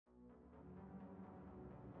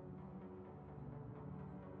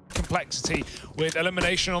complexity with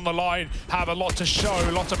elimination on the line. Have a lot to show,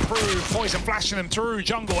 a lot to prove. Poison flashing them through.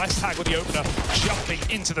 Jungle S-Tag with the opener, jumping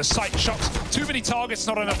into the sight. Shots, too many targets,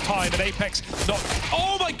 not enough time. And Apex not...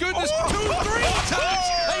 Oh my goodness, 2-3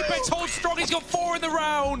 attacks! Apex holds strong, he's got 4 in the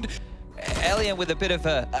round. EliGe with a bit of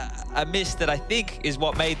a miss that I think is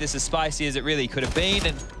what made this as spicy as it really could have been,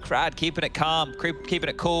 and Crad keeping it calm, keeping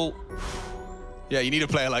it cool. Yeah, you need a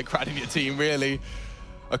player like Crad in your team, really.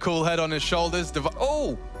 A cool head on his shoulders.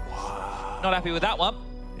 Oh! Not happy with that one.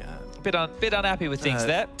 Yeah. Bit unhappy with things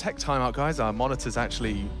there. Tech timeout, guys. Our monitor's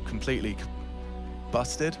actually completely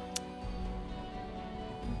busted.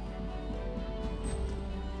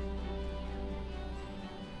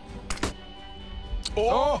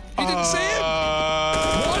 Oh, he didn't see him.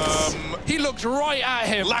 What? He looked right at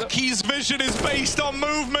him. Lackey's vision is based on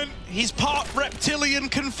movement. He's part reptilian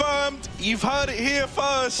confirmed. You've heard it here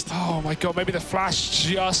first. Oh my god, maybe the flash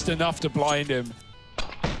just enough to blind him.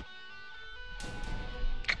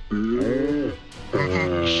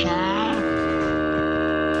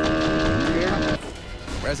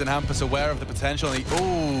 Resin Hampus aware of the potential, and he,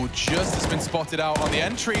 just has been spotted out on the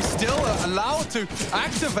entry. Still allowed to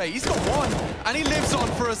activate. He's got 1, and he lives on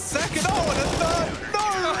for a second. Oh, and a third. No,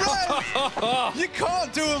 Red! You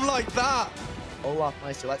can't do him like that.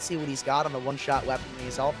 Olofmeister, let's see what he's got on the one-shot weaponry.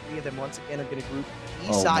 As all 3 of them once again are going to group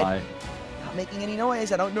east side. Not making any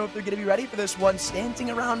noise. I don't know if they're going to be ready for this one. Stancing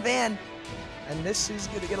around Van. And this is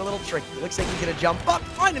going to get a little tricky. It looks like he's going to jump up,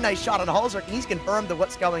 find a nice shot on Halzerk, and he's confirmed that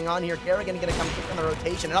what's going on here. Kerrigan going to come quick on the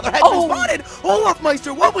rotation. Another head spotted.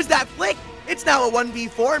 Olofmeister, what was that flick? It's now a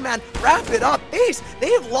 1v4, man. Wrap it up. Ace,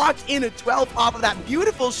 they have locked in a 12 off of that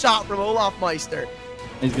beautiful shot from Olofmeister.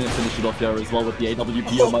 He's going to finish it off there as well with the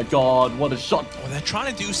AWP. Oh my god, what a shot. Well, they're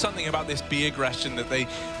trying to do something about this B aggression that they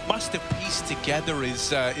must have pieced together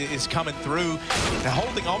is coming through. They're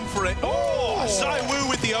holding on for it. Oh, Zywoo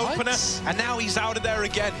with the opener, and now he's out of there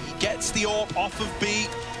again. He gets the AWP off of B.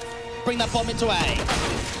 Bring that bomb into A.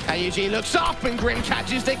 EliGe looks up and Grim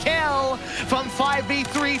catches the kill. From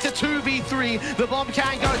 5v3 to 2v3, the bomb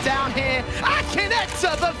can go down here. And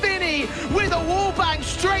connector the Vini with a wallbang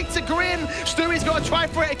straight to Grim. Stewie's got to try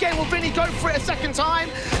for it again. Will Vini go for it a second time?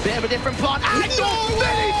 They have a different plan. And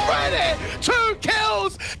Vini credit! 2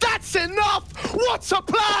 kills! That's enough! What a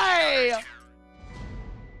play!